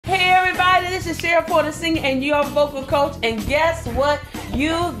this is Cheryl Porter Singer and your vocal coach. And guess what?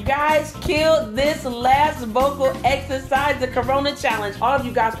 You guys killed this last vocal exercise, the Corona Challenge. All of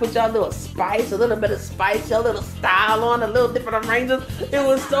you guys put y'all little spice, a little bit of spice, your little style on, a little different arrangements. It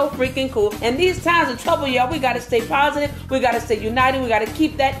was so freaking cool. And these times of trouble, y'all, we got to stay positive. We got to stay united. We got to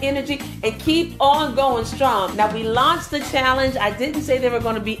keep that energy and keep on going strong. Now, we launched the challenge. I didn't say there were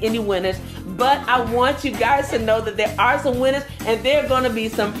going to be any winners, but I want you guys to know that there are some winners and there are going to be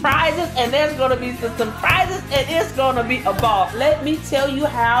some prizes and there's going to be some surprises and it's going to be a ball. Let me tell you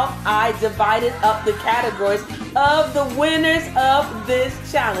how I divided up the categories of the winners of this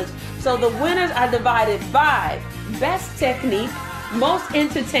challenge. So the winners are divided by best technique, most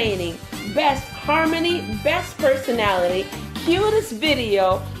entertaining, best harmony, best personality, cutest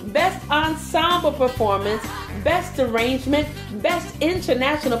video, best ensemble performance, best arrangement, best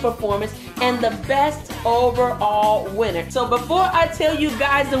international performance, and the best overall winner. So before I tell you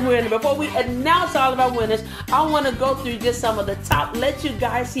guys the winner, before we announce all of our winners, I want to go through just some of the top, let you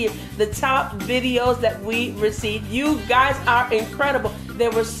guys hear the top videos that we received. You guys are incredible.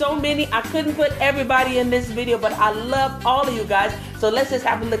 There were so many, I couldn't put everybody in this video, but I love all of you guys. So let's just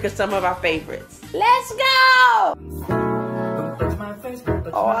have a look at some of our favorites. Let's go!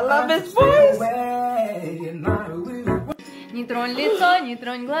 Oh, I love his voice. Не тронь лицо, не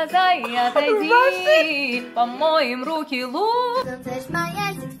тронь глаза и отойди. Помоем руки лук. Don't touch my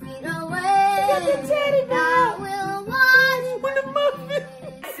ass 6 feet away. I will watch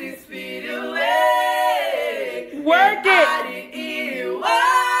 6 feet away. Work it.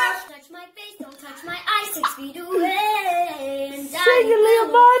 Touch my face, don't touch my eyes 6 feet away. And Sing it, little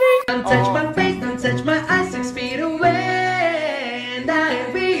Marty. Don't touch my face, don't touch my eyes 6 feet away. And I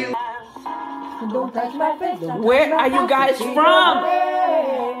will. Don't touch my face. Where are you guys from? I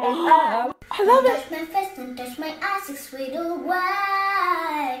love it. touch my face, don't touch my eyes 6 feet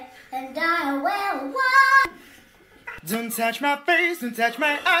away. And I will watch. Don't touch my face, don't touch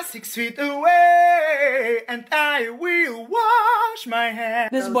my eyes 6 feet away, and I will wash my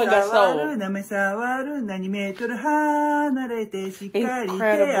hands. This boy got soul.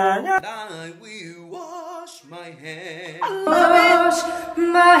 Incredible. I will wash my hands. Wash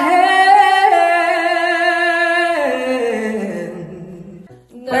my hand.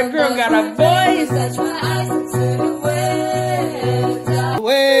 That girl got a voice. Touch my eyes 6 feet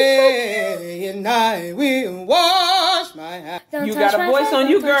Away, and I will wash my hands. Don't You touch got a my voice face, on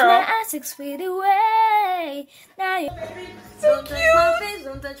don't you, touch girl. my eyes 6 feet away. Now you Don't touch my face,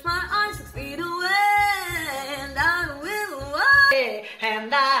 don't touch my eyes 6 feet away. And I will wash.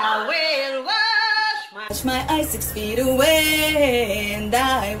 and I will wash my eyes 6 feet away, and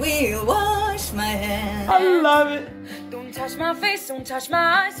I will wash my hands. I love it. Don't touch my face, don't touch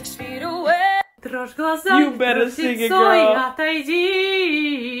my eyes 6 feet away. Трожь глаза, You better sing it, лицо и girl.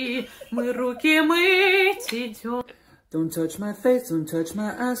 отойди. Мы руки мыть идем. Don't touch my face, don't touch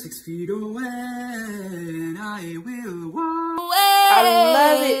my eyes 6 feet away, and I will wash. I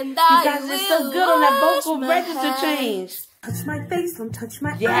love it. You guys are so good on that vocal register change. Touch my face, don't touch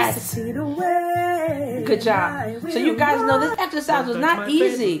my Yes. eyes 6 feet away. Good job. So you guys know this exercise was not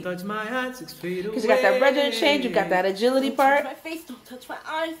easy. Touch my eyes 6 feet away. Because you got that register change, you got that agility part. My face, don't touch my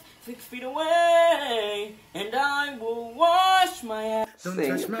eyes 6 feet away. And I will wash my hands. Don't Sing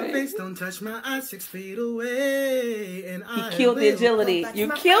touch it, my baby. face, don't touch my eyes 6 feet away, and You I killed the will. agility. You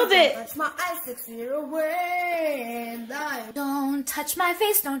killed it. Touch my eyes 6 feet away, and I don't touch my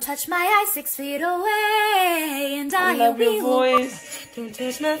face, don't touch my eyes 6 feet away. And I love your voice. Don't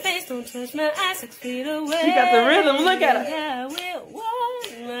touch my face, don't touch my eyes 6 feet away. You got the rhythm. Look at her. I will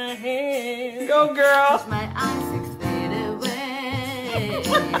wash my hands. Go, girl. My eyes 6 feet away.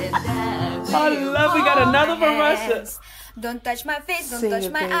 I love. We got another from Russia. Don't touch my face, don't Sing touch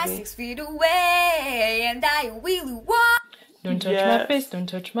it, my eyes baby. 6 feet away. And I will walk. Don't touch Yes. my face, don't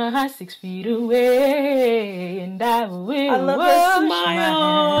touch my eyes 6 feet away. And I will I love wash that my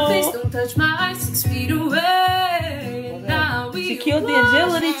smile. hands. Don't touch my eyes 6 feet away. And I will She killed the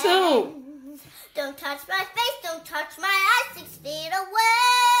agility too. Don't touch my face, don't touch my eyes 6 feet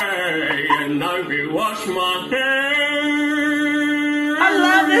away. And I will wash my hands. I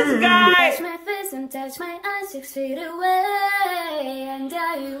love this guy. Touch my face and touch my eyes 6 feet away. And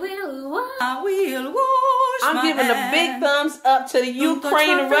I will walk. will wash I'm giving a big thumbs up to the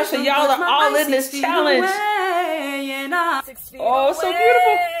Ukraine and Russia. Y'all are all in this challenge. Oh, so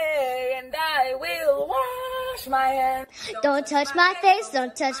beautiful. And I will wash my hands. Don't touch my face,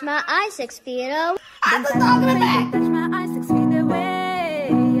 don't touch my eyes 6 feet away. I'm just talking back. Touch my eyes 6 feet away.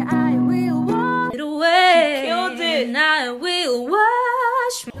 I will walk Away. Killed it. And I will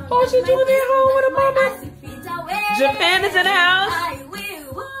wash my Oh, she doing it home with her mama. feet away. Japan is in the house. I will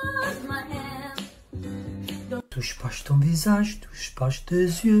wash my hands. Touche pas ton visage, touche pas tes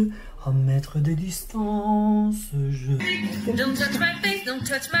yeux. À mettre des distances, je... Don't touch my face, don't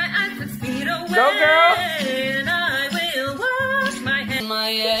touch my eyes, 6 feet away. Go, girl. And I will wash my hands.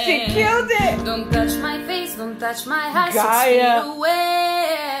 She killed it. Don't touch my face, don't touch my eyes, 6 Gaia. feet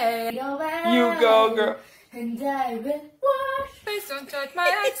away. You go, girl. And I will wash. Face, don't touch my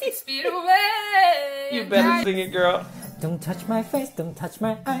eyes, 6 feet away. You better sing it, girl. Don't touch my face, don't touch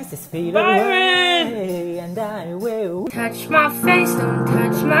my eyes, 6 feet Byron! away. And I will... Touch my face, don't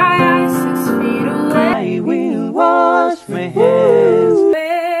touch my eyes, 6 feet away. I will wash my hands.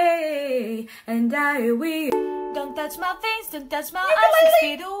 And I will. Don't touch my face, don't touch my eyes, 6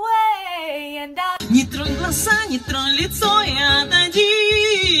 feet away. And I. Nitron глаза, нитron лицо, я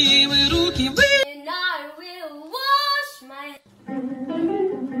дадим руки вы. And I will wash my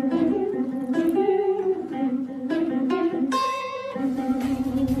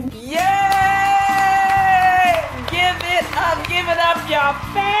Yay! Give it up, y'all.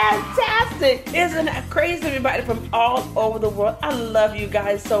 Fantastic. Isn't that crazy? Everybody from all over the world. I love you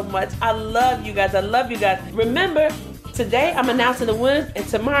guys so much. I love you guys. I love you guys. Remember, today I'm announcing the winners, and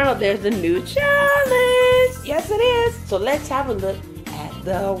tomorrow there's a new challenge. Yes, it is. So let's have a look at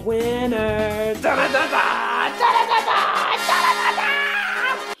the winners. Da-da-da-da, da-da-da-da,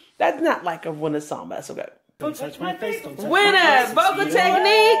 da-da-da-da. That's not like a winner song, but that's okay. Don't touch my face, don't touch Winner, my eyes, vocal 6 feet technique.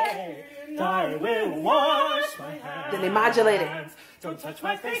 away. I will wash my hands. Then they modulate it. Don't touch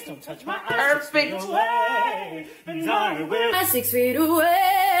my face, don't touch my eyes. Perfect. 6 feet away. And I will... 6 feet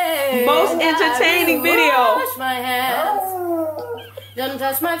away. Most entertaining video. Wash my hands. Don't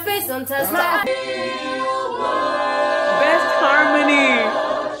touch my face, don't touch my eyes. Best harmony.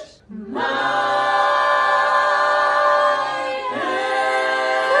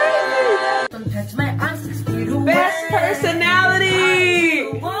 Don't touch my eyes, 6 feet away. Best personality.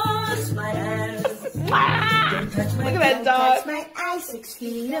 Wash my hands. Look at that dog. my eyes 6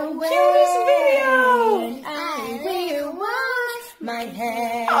 feet away. Cutest video. And I will wash my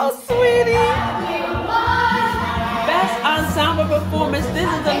hands. Oh, sweetie. Best ensemble performance. This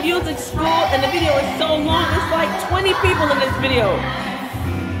is a music school, and the video is so long. It's like 20 people in this video.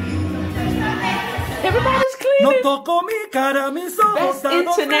 Everybody's No cleaning. toco mi cara, mis ojos. Best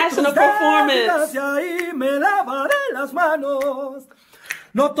international performance. Y ahí me lavaré las manos.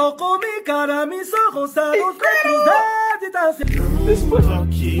 No toco mi cara, mis ojos. A los This boy.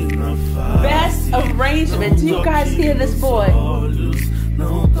 Best arrangement. Do you guys hear this boy?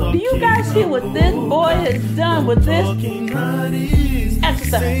 Do you guys hear what this boy has done with this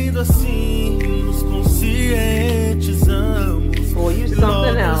exercise? Boy, you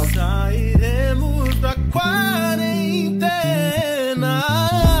something else.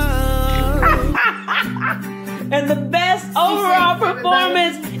 And the best overall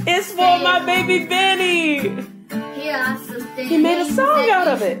performance is for my baby Benny. He made a song out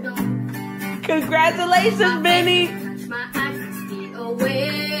of it. Congratulations, Benny.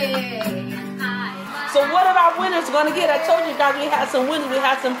 So what are our winners going to get? I told you guys we had some winners, we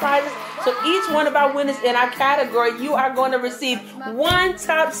had some prizes. So each one of our winners in our category, you are going to receive one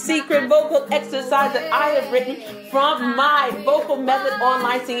top secret vocal exercise that I have written from my vocal method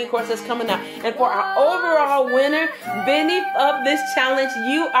online singing course that's coming out. And for our overall winner, Benny, of this challenge,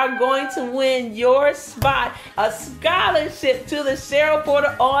 you are going to win your spot, a scholarship to the Cheryl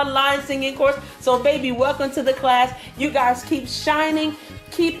Porter online singing course. So baby, welcome to the class. You guys keep shining.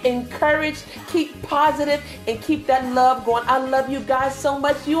 Keep encouraged, keep positive, and keep that love going. I love you guys so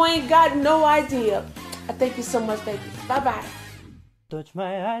much. You ain't got no idea. I thank you so much, baby. Bye-bye. Touch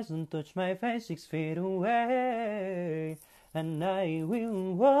my eyes and touch my face 6 feet away. And I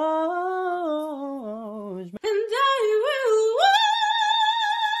will wash my... And I will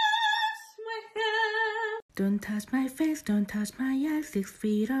wash my hands. Don't touch my face, don't touch my eyes 6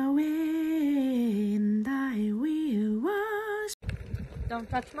 feet away. And I will wash. Don't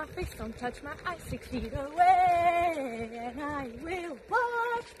touch my face, don't touch my eyes 6 feet away. And I will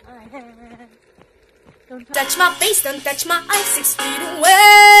wash my hands. Don't touch my face, don't touch my eyes 6 feet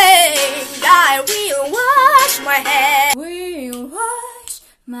away. And I will wash my hands. Will wash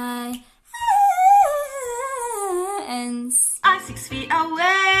my hands. I'm 6 feet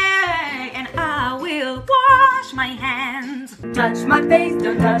away, and I will wash my hands. Touch my face,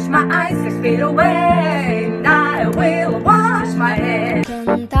 don't touch my eyes 6 feet away. And I will wash my hands.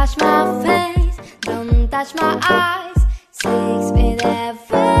 Don't touch my face, don't touch my eyes 6 feet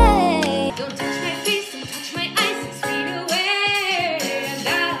away. Don't touch my face, don't touch my eyes 6 feet away. And I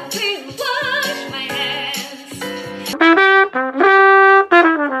will wash my hands.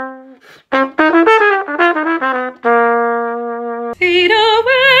 Feet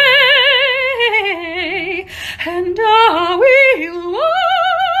away, and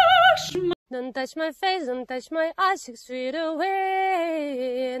touch my face, don't touch my eyes 6 feet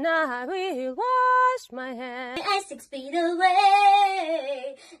away, and I will wash my hands. My eyes 6 feet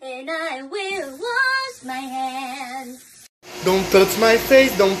away, and I will wash my hands. Don't touch my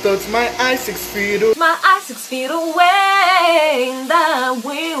face, don't touch my eyes 6 feet away. My eyes 6 feet away, and I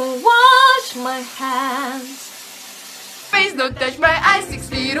will wash my hands. Face, don't touch my eyes 6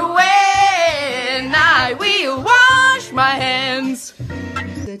 feet away, and I will wash my hands.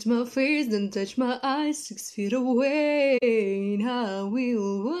 Touch my face, don't touch my eyes 6 feet away, and I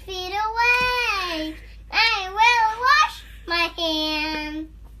will wash. Feet away, I will wash my hands.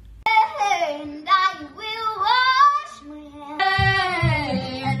 And I will wash my hands.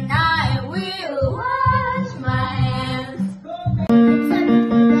 And I will wash my hands.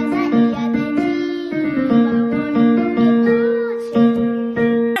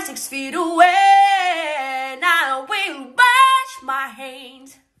 6 feet away, and I will wash my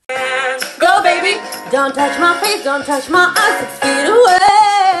hands. Go, baby. Don't touch my face, don't touch my eyes 6 feet away,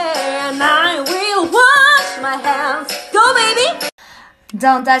 and I will wash my hands. Go, baby.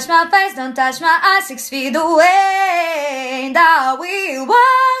 Don't touch my face, don't touch my eyes 6 feet away, and I will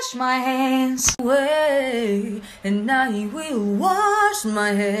wash my hands. Away, and I will wash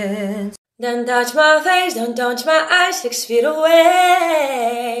my hands. Don't touch my face, don't touch my eyes 6 feet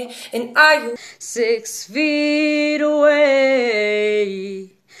away, and I will 6 feet away,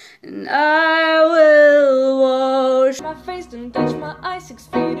 and I will wash my face. Don't touch my eyes 6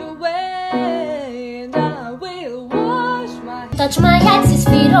 feet away, and I will wash my hands. Touch my head 6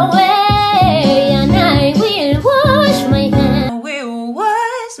 feet away, and I will wash my hands. I will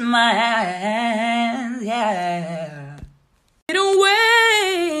wash my hands, yeah. Feet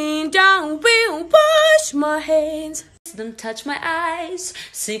away, and I will wash my hands. Don't touch my eyes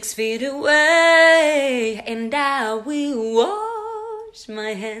 6 feet away, and I will wash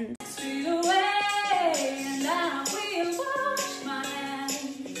my hands. 6 feet away, and I will wash my hands.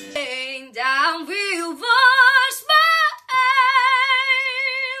 And I will wash my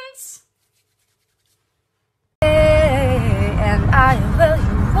hands. And I will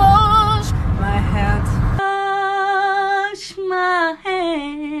wash my hands. Wash my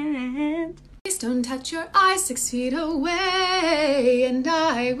hands. Please don't touch your eyes 6 feet away, and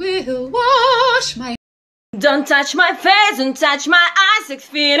I will wash my. Don't touch my face, don't touch my eyes 6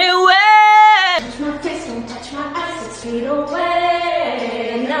 feet away. Touch my face, don't touch my eyes 6 feet away,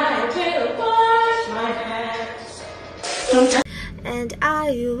 and I will wash my hands. Don't touch. And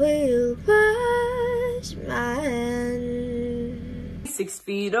I will wash my hands. 6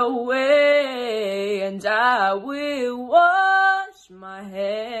 feet away, and I will wash my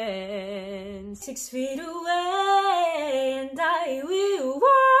hands. 6 feet away, and I will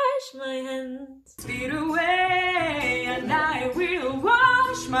wash my hands. 6 feet away, and I will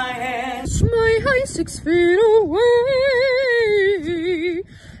wash my hands. My hands 6 feet away,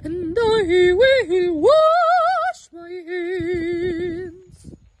 and I will wash my hands.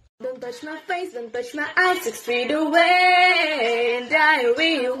 Don't touch my face, don't touch my eyes 6 feet away, and I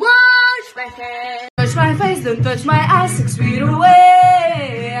will wash my hands. Touch my face, don't touch my eyes 6 feet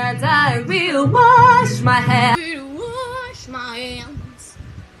away, and I will wash my hands. Wash my hands.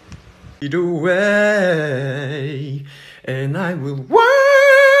 Feet away, and I will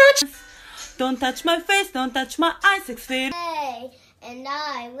wash. Don't touch my face, don't touch my eyes 6 feet. And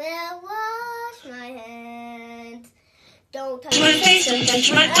I will wash my hands. Don't touch my face, don't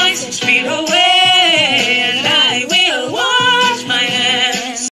touch my eyes 6 feet away, and I will wash my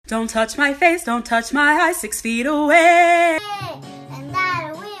hands. Don't touch my face, don't touch my eyes 6 feet away. And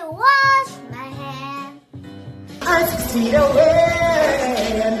I will wash my hands. I'm 6 feet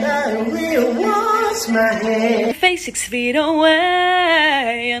away, and I will wash my hands. Face 6 feet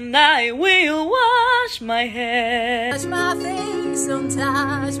away, and I will wash my hands. Touch my face, don't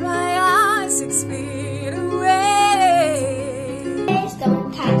touch my eyes 6 feet away.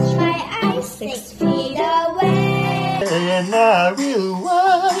 Don't touch my eyes 6 feet away. And I will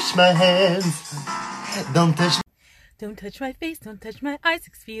wash my hands. Don't touch. Don't touch my face, don't touch my eyes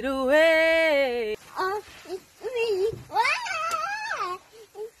 6 feet away. Oh, it's me.